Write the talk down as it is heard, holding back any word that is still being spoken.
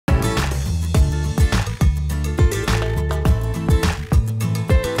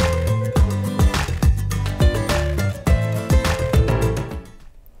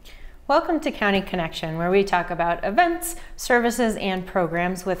Welcome to County Connection, where we talk about events, services, and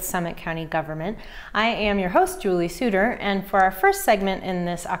programs with Summit County government. I am your host, Julie Suter, and for our first segment in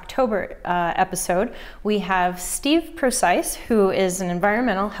this October episode, we have Steve Prosise, who is an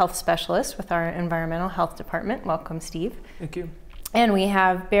environmental health specialist with our environmental health department. Welcome, Steve. Thank you. And we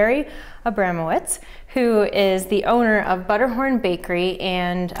have Barry Abramowitz, who is the owner of Butterhorn Bakery,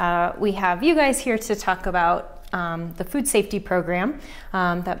 and we have you guys here to talk about the food safety program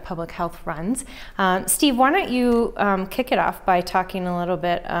that public health runs. Steve, why don't you kick it off by talking a little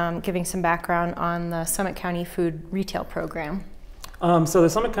bit, giving some background on the Summit County Food Retail Program. So the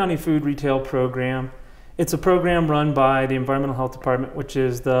Summit County Food Retail Program, it's a program run by the Environmental Health Department, which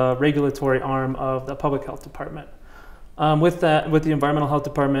is the regulatory arm of the Public Health Department. With the Environmental Health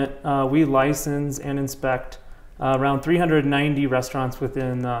Department, we license and inspect around 390 restaurants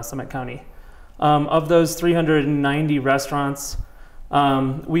within Summit County. Of those 390 restaurants,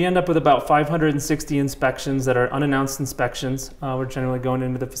 we end up with about 560 inspections that are unannounced inspections. We're generally going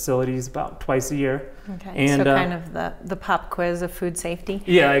into the facilities about twice a year. Okay, and, so kind of the pop quiz of food safety?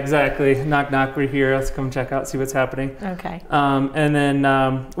 Yeah, exactly. Knock, knock, we're here. Let's come check out, see what's happening. Okay. And then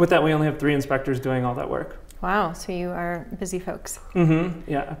with that, we only have 3 inspectors doing all that work. Wow, so you are busy folks. Mm-hmm.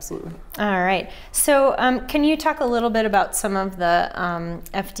 Yeah, absolutely. All right. So can you talk a little bit about some of the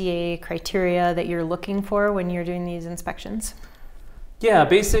FDA criteria that you're looking for when you're doing these inspections? Yeah,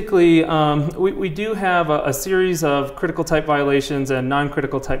 basically, we do have a series of critical type violations and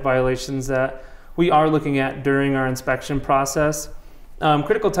non-critical type violations that we are looking at during our inspection process.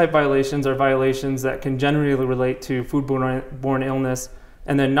 Critical type violations are violations that can generally relate to foodborne illness.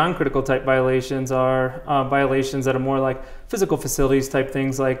 And then non-critical type violations are violations that are more like physical facilities type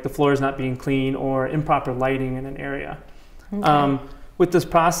things, like the floor is not being clean or improper lighting in an area. Okay. With this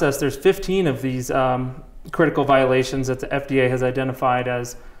process, there's 15 of these critical violations that the FDA has identified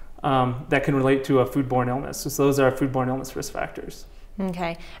as that can relate to a foodborne illness. So those are foodborne illness risk factors.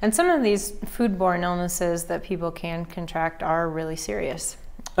 Okay, and some of these foodborne illnesses that people can contract are really serious.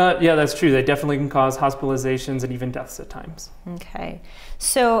 Yeah, that's true. They definitely can cause hospitalizations and even deaths at times. Okay.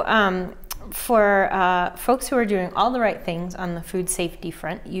 So for folks who are doing all the right things on the food safety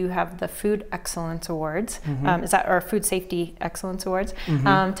front, you have the Food Excellence Awards. Mm-hmm. Or Food Safety Excellence Awards.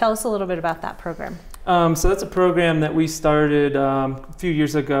 Mm-hmm. Tell us a little bit about that program. So that's a program that we started a few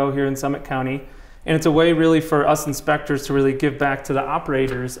years ago here in Summit County. And it's a way really for us inspectors to really give back to the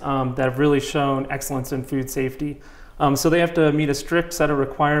operators that have really shown excellence in food safety. So they have to meet a strict set of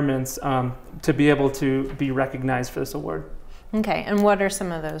requirements to be able to be recognized for this award. Okay, and what are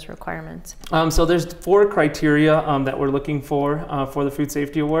some of those requirements? So there's 4 criteria that we're looking for the Food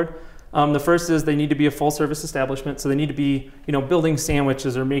Safety Award. The first is they need to be a full service establishment, so they need to be, building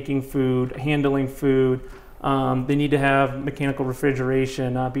sandwiches or making food, handling food. They need to have mechanical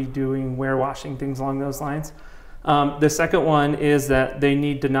refrigeration, be doing warewashing, things along those lines. The second one is that they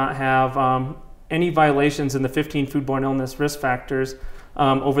need to not have any violations in the 15 foodborne illness risk factors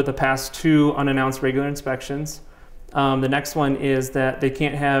over the past 2 unannounced regular inspections. The next one is that they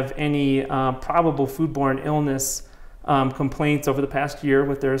can't have any probable foodborne illness complaints over the past year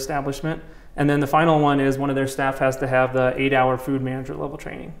with their establishment. And then the final one is one of their staff has to have the 8-hour food manager level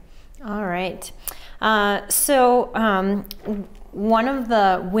training. All right. One of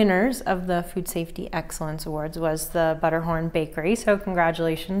the winners of the Food Safety Excellence Awards was the Butterhorn Bakery. So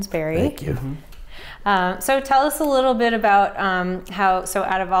congratulations, Barry. Thank you. So tell us a little bit about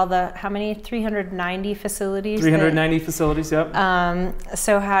out of all how many, 390 facilities? 390 facilities, yep.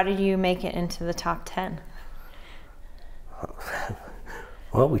 So how did you make it into the top 10?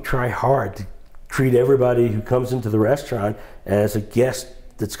 Well, we try hard to treat everybody who comes into the restaurant as a guest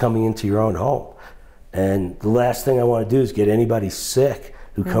that's coming into your own home. And the last thing I want to do is get anybody sick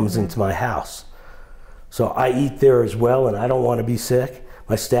who comes into my house. So I eat there as well, and I don't want to be sick.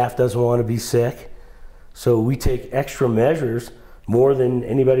 My staff doesn't want to be sick. So we take extra measures, more than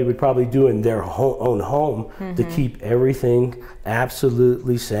anybody would probably do in their own home, to keep everything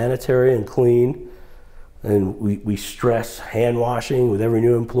absolutely sanitary and clean. And we stress hand washing with every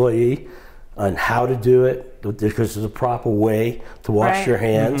new employee on how to do it, because there's a proper way to wash your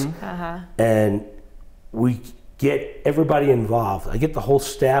hands. And we get everybody involved. I get the whole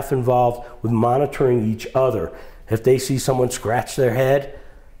staff involved with monitoring each other. If they see someone scratch their head,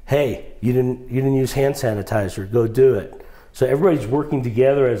 hey, you didn't use hand sanitizer, go do it. So everybody's working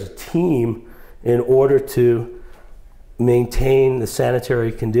together as a team in order to maintain the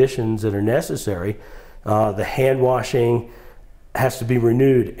sanitary conditions that are necessary. The hand washing has to be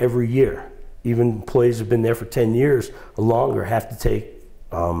renewed every year. Even employees who have been there for 10 years or longer have to take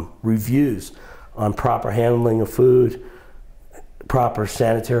reviews on proper handling of food, proper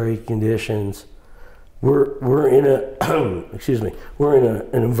sanitary conditions. We're in a excuse me, we're in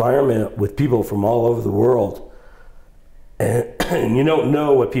an environment with people from all over the world, and you don't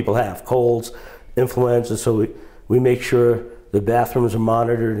know what people have, colds, influenza, so we make sure the bathrooms are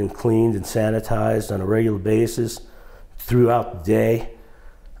monitored and cleaned and sanitized on a regular basis throughout the day.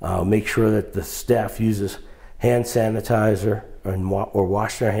 Make sure that the staff uses hand sanitizer or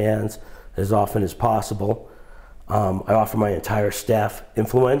wash their hands as often as possible. I offer my entire staff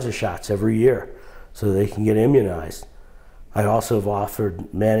influenza shots every year so they can get immunized. I also have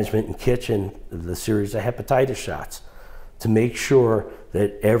offered management and kitchen the series of hepatitis shots to make sure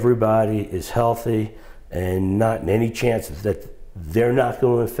that everybody is healthy and not any chance that they're not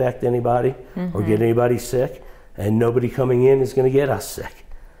going to infect anybody or get anybody sick, and nobody coming in is going to get us sick.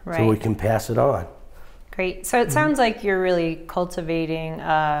 Right. So we can pass it on. Great. So it sounds like you're really cultivating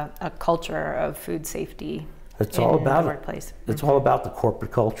a culture of food safety. It's all about the workplace. It's all about the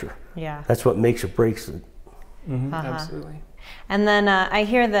corporate culture. Yeah. That's what makes or breaks it. Absolutely. And then I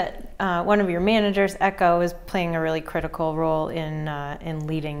hear that one of your managers, Echo, is playing a really critical role in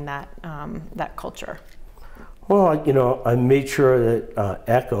leading that culture. Well, you know, I made sure that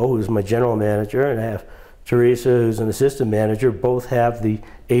Echo, who's my general manager, and I have Teresa, who's an assistant manager, both have the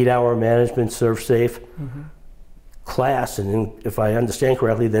 8-hour management serve safe class, and if I understand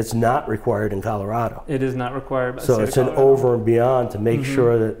correctly, that's not required in Colorado. It is not required by the So state it's of an Colorado. over and beyond to make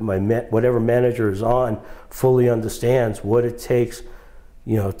sure that whatever manager is on fully understands what it takes,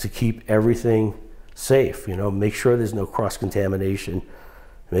 you know, to keep everything safe. You know, make sure there's no cross-contamination,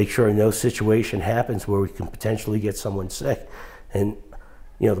 make sure no situation happens where we can potentially get someone sick. And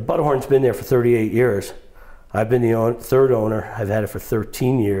you know, the Butterhorn's been there for 38 years. I've been the third owner. I've had it for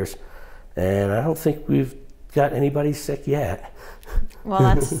 13 years, and I don't think we've got anybody sick yet. Well,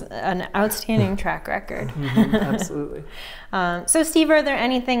 that's an outstanding track record. Absolutely. So Steve, are there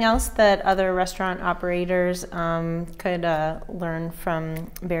anything else that other restaurant operators could learn from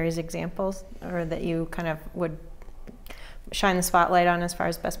Barry's examples, or that you kind of would shine the spotlight on as far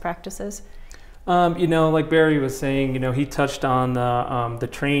as best practices? You know, like Barry was saying, you know, he touched on the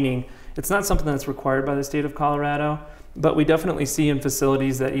training. It's not something that's required by the state of Colorado, but we definitely see in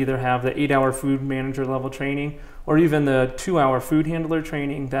facilities that either have the 8-hour food manager level training or even the 2-hour food handler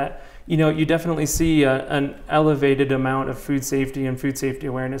training that, you know, you definitely see an elevated amount of food safety and food safety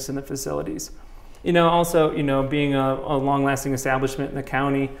awareness in the facilities. You know, also, you know, being a long-lasting establishment in the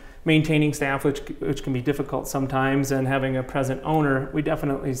county, maintaining staff, which can be difficult sometimes, and having a present owner, we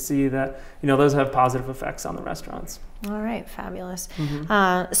definitely see that, you know, those have positive effects on the restaurants. All right, fabulous.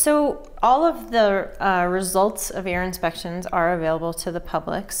 So all of the results of your inspections are available to the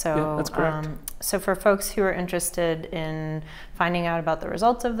public. So yeah, that's correct. So for folks who are interested in finding out about the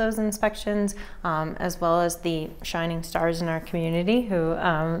results of those inspections, as well as the shining stars in our community who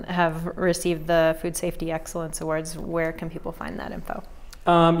have received the Food Safety Excellence Awards, where can people find that info?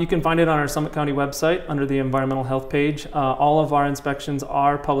 You can find it on our Summit County website under the environmental health page. All of our inspections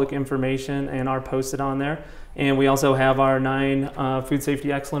are public information and are posted on there. And we also have our 9 Food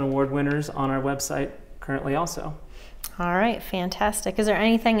Safety Excellent Award winners on our website currently also. All right, fantastic. Is there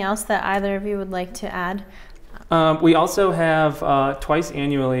anything else that either of you would like to add? We also have, twice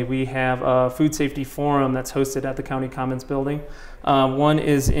annually, we have a food safety forum that's hosted at the County Commons building. One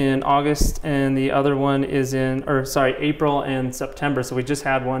is in August and the other one is in, April and September. So we just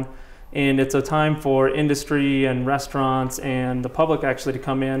had one, and it's a time for industry and restaurants and the public actually to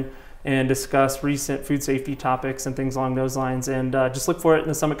come in and discuss recent food safety topics and things along those lines. And just look for it in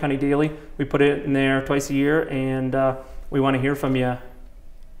the Summit County Daily. We put it in there twice a year, and we want to hear from you.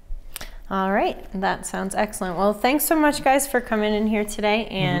 All right, that sounds excellent. Well, thanks so much, guys, for coming in here today,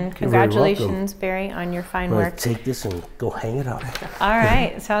 and You're very congratulations, Barry, on your fine work. Take this and go hang it up. All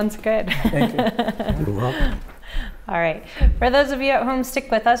right, sounds good. Thank you. You're welcome. All right, for those of you at home,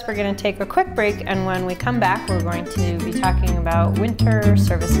 stick with us. We're going to take a quick break, and when we come back, we're going to be talking about winter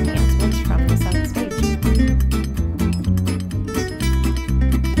service enhancements from the Summit stage.